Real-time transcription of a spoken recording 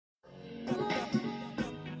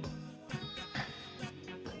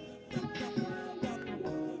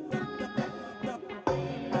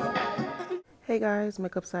Hey guys,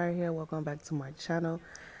 MakeupSy here. Welcome back to my channel.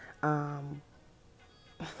 I'm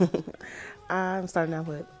starting out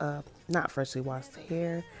with not freshly washed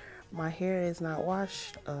hair. My hair is not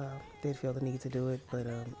washed. Did feel the need to do it, but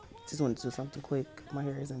just wanted to do something quick. My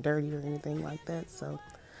hair isn't dirty or anything like that. So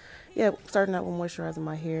yeah, starting out with moisturizing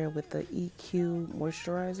my hair with the EQ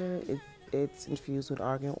moisturizer. It's infused with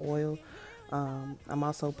argan oil. I'm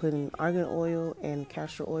also putting argan oil and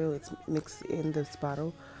castor oil. It's mixed in this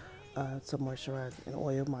bottle to moisturize and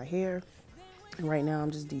oil my hair. And right now I'm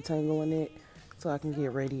just detangling it so I can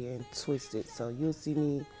get ready and twist it. So you'll see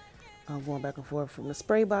me going back and forth from the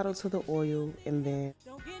spray bottle to the oil, and then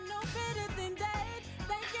don't get no better than that.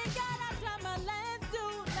 Thank God I dropped my last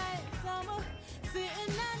two last summer,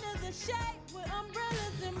 sitting under the shade with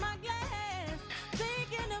umbrellas in my glass,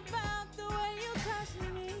 thinking about the way you touch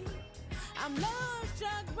me. I'm love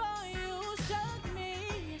struck, boy, you struck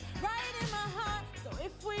me right in my heart. So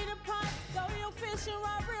if we depart, though you fishing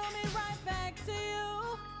rod, reel me right back to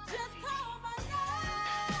you. Just call my name.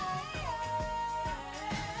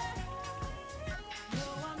 No,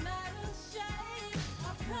 I'm not ashamed.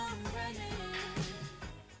 I'll come running.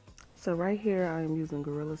 So right here I am using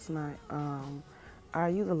Gorilla Snot. I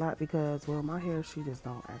use a lot because, well, my hair, she just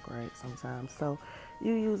don't act right sometimes. So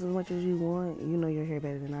you use as much as you want. You know your hair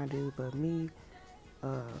better than I do, but me,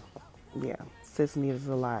 yeah, sis needs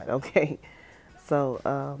a lot, okay?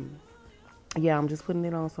 So, yeah, I'm just putting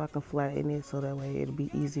it on so I can flatten it so that way it'll be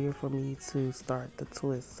easier for me to start the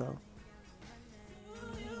twist, so.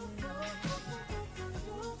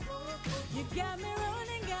 You got me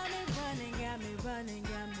running, got me running, got me running,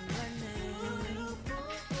 got me running.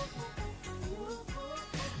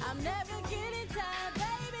 I'm never getting tired,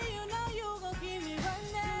 baby, you know you gon' keep me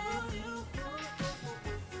running.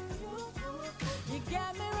 You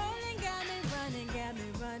got me running, got me running, got me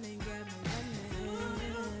running, got me running.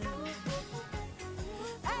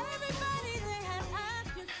 Everybody that has eyes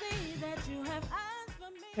can see that you have eyes for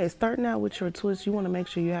me. Okay, starting out with your twist, you want to make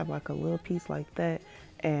sure you have like a little piece like that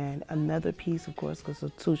and another piece, of course, because a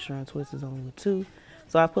two-strand twist is only with two.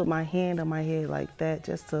 So I put my hand on my head like that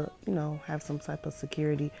just to, you know, have some type of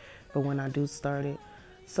security for when I do start it.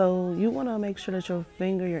 So you want to make sure that your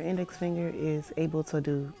finger, your index finger, is able to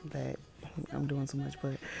do that. I'm doing too much,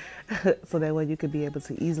 but so that way you could be able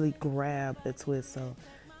to easily grab the twist. So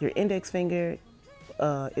your index finger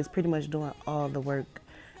is pretty much doing all the work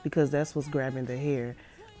because that's what's grabbing the hair.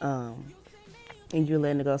 And you're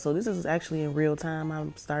letting it go. So this is actually in real time.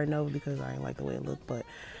 I'm starting over because I didn't like the way it looked, but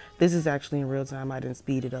this is actually in real time. I didn't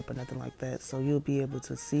speed it up or nothing like that. So you'll be able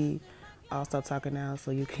to see. I'll stop talking now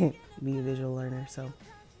so you can be a visual learner. So.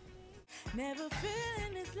 Never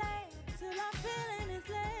feeling this life till I'm feeling this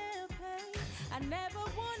love pain. I never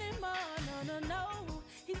wanted more, no, no, no.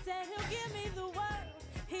 He said he'll give me the world.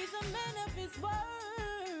 He's a man of his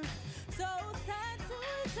word. So tied to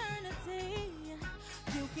eternity.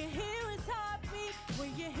 You can hear his heartbeat when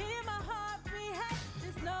you hear my heartbeat. Hey,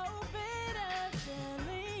 there's no better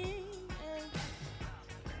feeling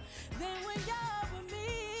than when you're with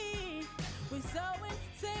me. We're so in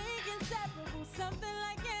sync, inseparable, something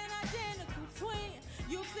like an identical twin.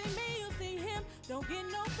 You see me, you see him, don't get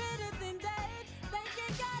no better than that. Thank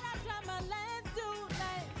God I dropped my last two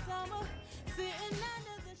last summer, sitting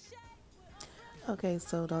under the shade. Okay,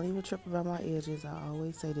 so don't even trip about my edges. I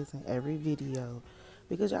always say this in every video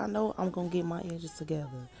because y'all know I'm gonna get my edges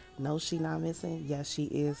together. No, she not missing. Yes, she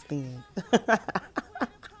is thin.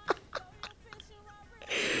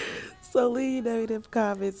 So leave negative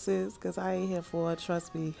comments, sis, because I ain't here for it.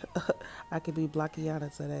 Trust me, I could be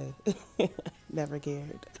Blockiana today. Never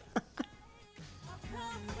cared.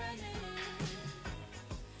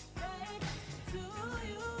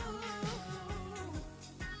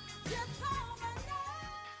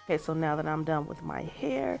 Okay, so now that I'm done with my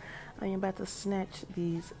hair, I am about to snatch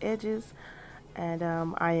these edges. And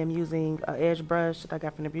I am using an edge brush that I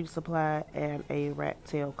got from the beauty supply and a rat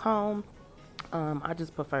tail comb. I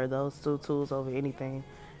just prefer those two tools over anything.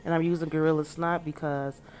 And I'm using Gorilla Snot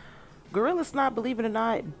because Gorilla Snot, believe it or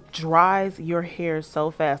not, dries your hair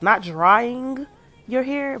so fast. Not drying your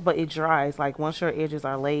hair, but it dries. Like once your edges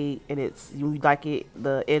are laid and it's, you like it,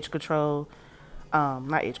 the edge control,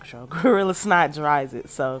 not edge control, Gorilla Snot dries it.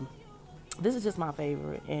 So this is just my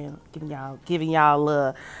favorite and giving y'all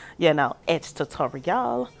a, you know, edge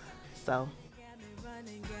tutorial. So.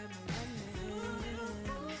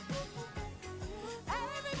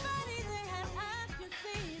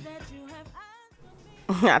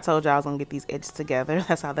 I told you I was gonna get these edges together.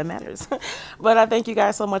 That's how that matters. But I thank you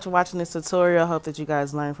guys so much for watching this tutorial. I hope that you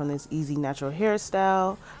guys learned from this easy natural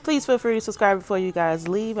hairstyle. Please feel free to subscribe before you guys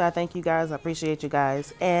leave. I thank you guys. I appreciate you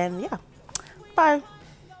guys. And yeah, Bye.